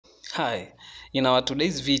Hi, in our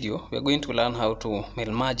today's video, we are going to learn how to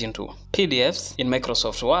mail merge into PDFs in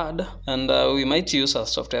Microsoft Word, and we might use a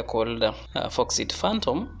software called Foxit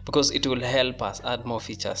Phantom because it will help us add more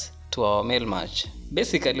features to our Mailmerge.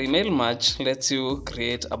 Basically, Mailmerge lets you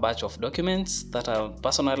create a batch of documents that are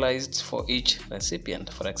personalized for each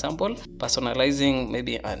recipient. For example, personalizing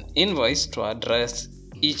maybe an invoice to address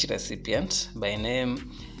each recipient by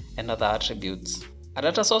name and other attributes. A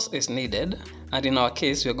data source is needed, and in our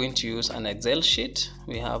case we are going to use an Excel sheet.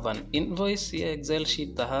 We have an invoice here, Excel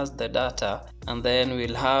sheet that has the data, and then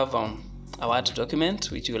we'll have a Word document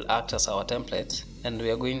which will act as our template, and we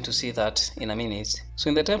are going to see that in a minute. So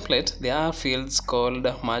in the template there are fields called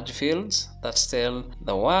merge fields that tell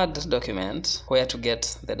the Word document where to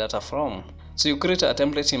get the data from. So you create a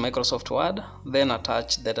template in Microsoft Word, then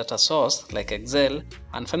attach the data source like Excel,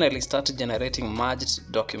 and finally start generating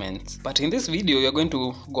merged documents. But in this video, we are going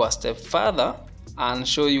to go a step further and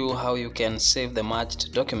show you how you can save the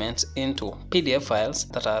merged documents into PDF files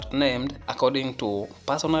that are named according to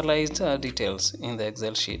personalized details in the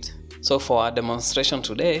Excel sheet. So for our demonstration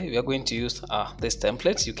today, we are going to use this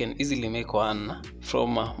template. You can easily make one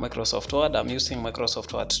from Microsoft Word. I'm using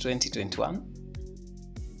Microsoft Word 2021.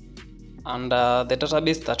 And the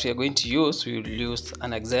database that we are going to use, we will use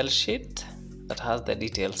an Excel sheet that has the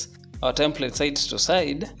details. Our template side to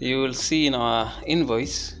side, you will see in our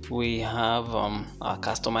invoice we have our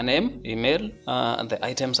customer name, email, the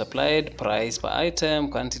items supplied, price per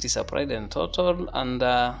item, quantity supplied and total, and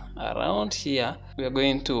around here we are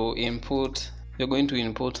going to input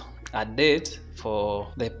a date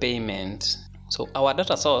for the payment. So our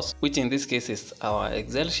data source, which in this case is our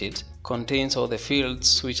Excel sheet, contains all the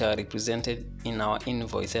fields which are represented in our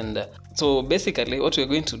invoice. And so basically what we're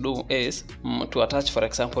going to do is to attach, for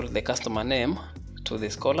example, the customer name to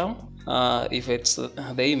this column, if it's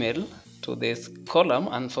the email to this column,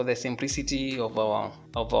 and for the simplicity of our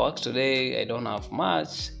work today, I don't have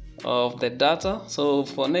much of the data. So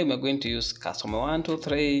for name, we're going to use customer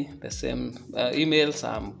 123, the same emails.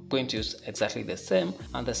 I'm going to use exactly the same,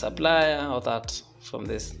 and the supplier, or that from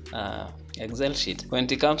this Excel sheet. When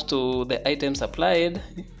it comes to the items supplied,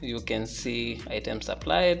 you can see items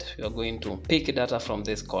supplied. You are going to pick data from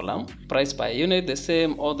this column. Price per unit, the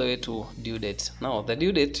same, all the way to due date. Now the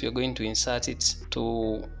due date, you're going to insert it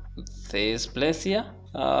to this place here.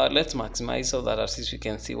 Let's maximize so that at least we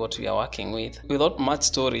can see what we are working with. Without much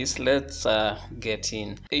stories, let's get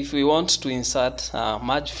in. If we want to insert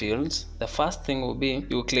merge fields, the first thing will be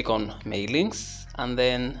you click on mailings, and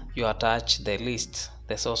then you attach the list,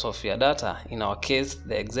 the source of your data, in our case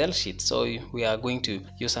the Excel sheet. So we are going to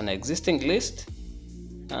use an existing list,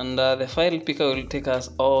 and the file picker will take us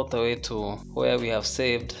all the way to where we have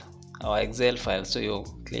saved our Excel file. So you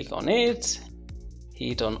click on it,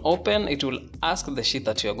 hit on open. It will ask the sheet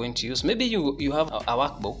that you are going to use. Maybe you have a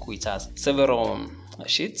workbook which has several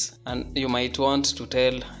sheets, and you might want to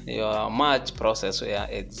tell your merge process where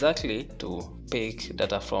exactly to pick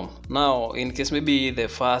data from. Now in case maybe the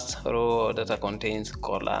first row data contains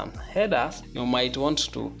column headers, you might want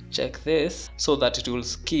to check this so that it will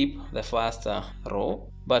skip the first row.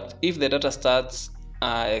 But if the data starts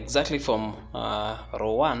exactly from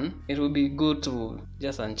row 1, it will be good to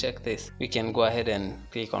just uncheck this. We can go ahead and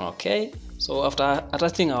click on OK. So after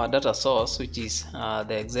attaching our data source, which is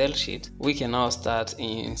the Excel sheet, we can now start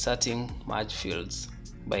inserting merge fields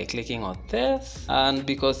by clicking on this. And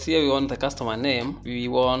because here we want the customer name, we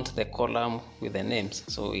want the column with the names,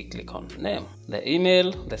 so we click on name. The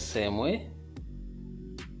email, the same way.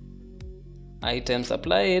 Items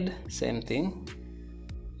supplied, same thing.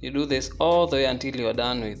 You do this all the way until you're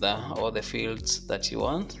done with all the fields that you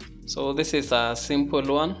want. So this is a simple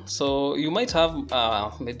one. So you might have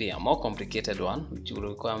maybe a more complicated one which will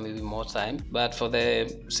require maybe more time, but for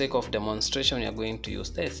the sake of demonstration we are going to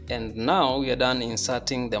use this. And now we are done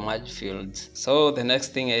inserting the merge fields. So the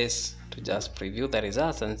next thing is to just preview the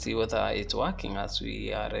results and see whether it's working as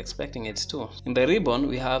we are expecting it to. In the ribbon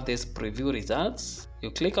we have this preview results.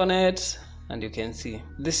 You click on it, and you can see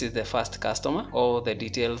this is the first customer. All the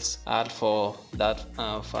details are for that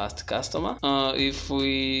first customer. If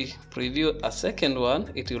we preview a second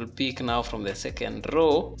one, it will pick now from the second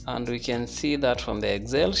row, and we can see that from the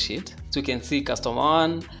Excel sheet. So you can see customer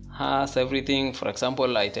 1 has everything. For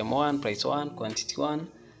example, item 1, price 1, quantity 1,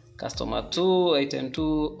 customer 2, item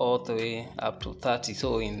 2, all the way up to 30.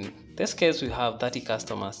 So in this case we have 30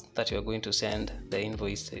 customers that we are going to send the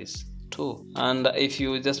invoices to. And if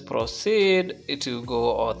you just proceed, it will go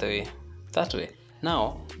all the way that way.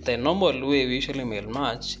 Now, the normal way we usually mail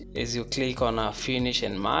merge is you click on finish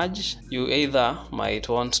and merge. You either might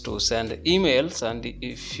want to send emails, and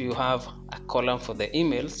if you have a column for the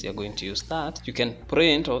emails, you're going to use that. You can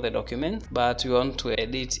print all the documents, but you want to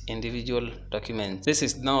edit individual documents. This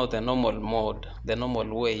is now the normal mode, the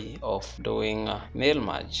normal way of doing mail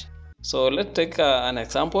merge. So let's take an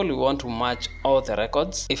example. We want to merge all the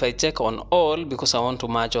records. If I check on all, because I want to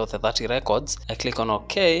merge all the 30 records, I click on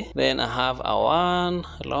OK. Then I have a one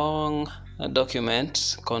long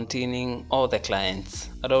document containing all the clients.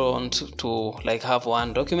 I don't want to like have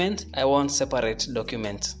one document. I want separate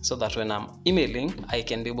documents so that when I'm emailing, I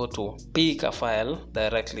can be able to pick a file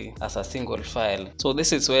directly as a single file. So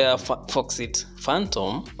this is where Foxit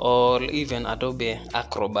Phantom or even Adobe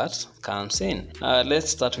Acrobat comes in. Let's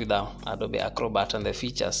start with Adobe Acrobat and the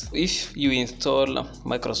features. If you install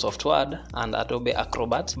Microsoft Word and Adobe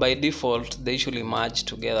Acrobat, by default they usually merge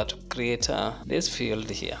together to create this field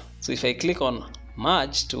here. So if I click on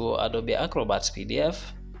merge to Adobe Acrobat PDF,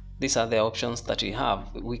 these are the options that we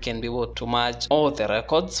have. We can be able to merge all the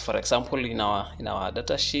records. For example, in our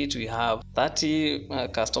data sheet, we have 30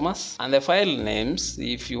 customers, and the file names,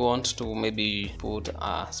 if you want to maybe put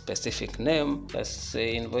a specific name, let's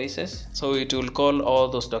say invoices. So it will call all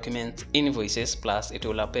those documents invoices, plus it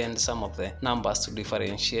will append some of the numbers to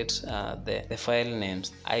differentiate the file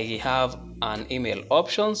names. I have an email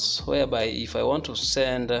options whereby if I want to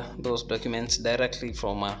send those documents directly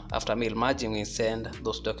from after mail merging, we send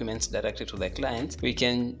those documents directly to the client. We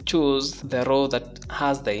can choose the row that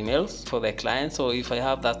has the emails for the client. So if I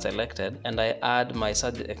have that selected and I add my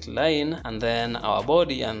subject line and then our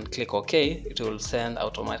body and click OK, it will send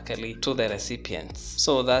automatically to the recipients.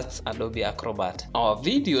 So that's Adobe Acrobat. Our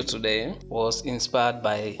video today was inspired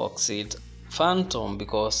by Foxit Phantom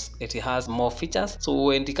because it has more features. So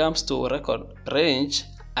when it comes to record range,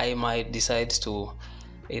 I might decide to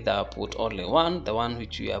either put only one, the one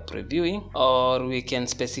which we are previewing, or we can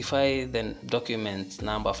specify the document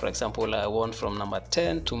number. For example, I want from number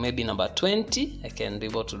 10 to maybe number 20. I can be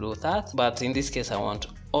able to do that, but in this case I want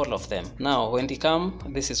all of them. Now when it comes,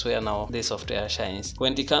 this is where now the software shines.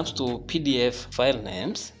 When it comes to PDF file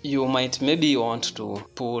names, you might maybe want to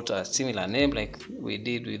put a similar name like we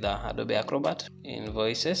did with the Adobe Acrobat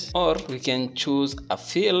invoices, or we can choose a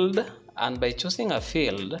field. And by choosing a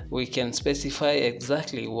field, we can specify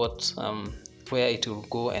exactly what where it will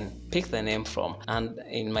go and pick the name from. And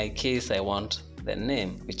in my case, I want the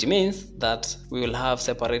name, which means that we will have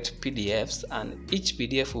separate PDFs, and each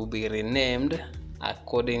PDF will be renamed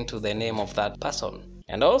according to the name of that person.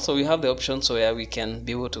 And also we have the options where we can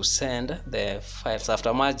be able to send the files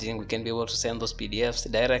after merging. We can be able to send those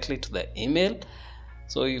PDFs directly to the email.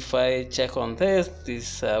 So if I check on this,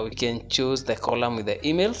 we can choose the column with the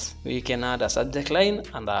emails. We can add a subject line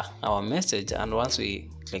and our message, and once we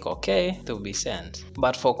click OK, it will be sent.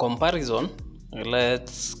 But for comparison,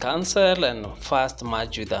 let's cancel and first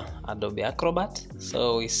merge with the Adobe Acrobat.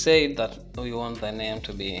 So we say that we want the name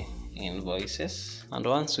to be invoices, and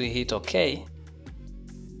once we hit OK,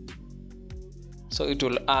 so it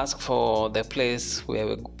will ask for the place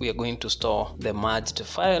where we are going to store the merged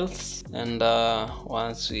files, and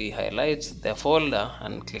once we highlight the folder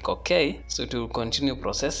and click OK, so it will continue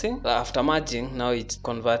processing. After merging, now it's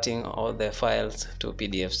converting all the files to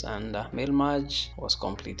PDFs, and mail merge was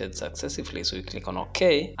completed successfully. So we click on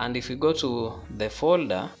OK, and if we go to the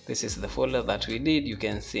folder, this is the folder that we did. You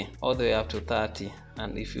can see all the way up to 30,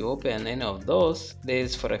 and if you open any of those,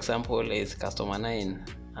 this for example is customer 9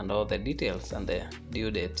 and all the details and the due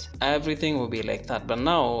date. Everything will be like that. But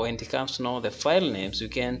now when it comes to know the file names, you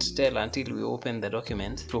can't tell until we open the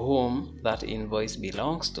document to whom that invoice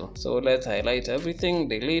belongs to. So let's highlight everything,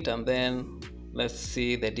 delete, and then let's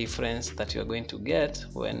see the difference that you're going to get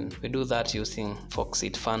when we do that using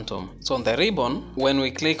Foxit Phantom. So on the ribbon, when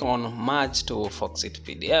we click on merge to Foxit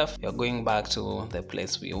PDF, you're going back to the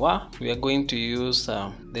place we were. We are going to use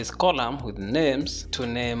this column with names to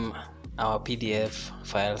name our PDF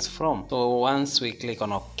files from. So once we click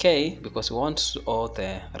on OK, because we want all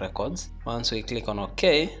the records, once we click on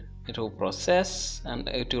OK, it will process and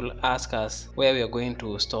it will ask us where we are going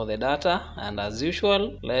to store the data, and as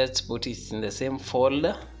usual, let's put it in the same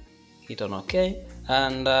folder. Hit on OK,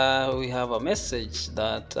 and we have a message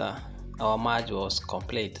that our merge was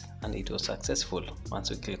complete and it was successful.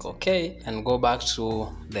 Once we click OK and go back to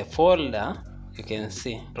the folder, you can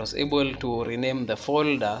see it was able to rename the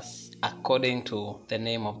folders according to the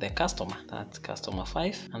name of the customer. That's customer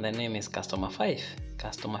 5, and the name is customer 5.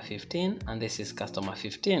 Customer 15, and this is customer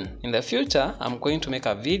 15. In the future, I'm going to make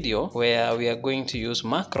a video where we are going to use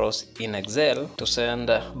macros in Excel to send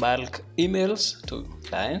bulk emails to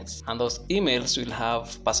clients, and those emails will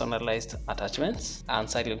have personalized attachments and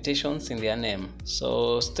salutations in their name.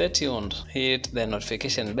 So stay tuned, hit the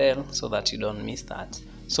notification bell so that you don't miss that.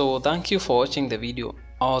 So thank you for watching the video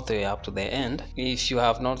all the way up to the end. If you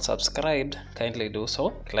have not subscribed, kindly do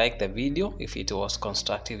so. Like the video if it was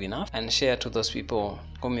constructive enough, and share to those people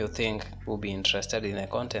whom you think will be interested in the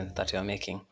content that you are making.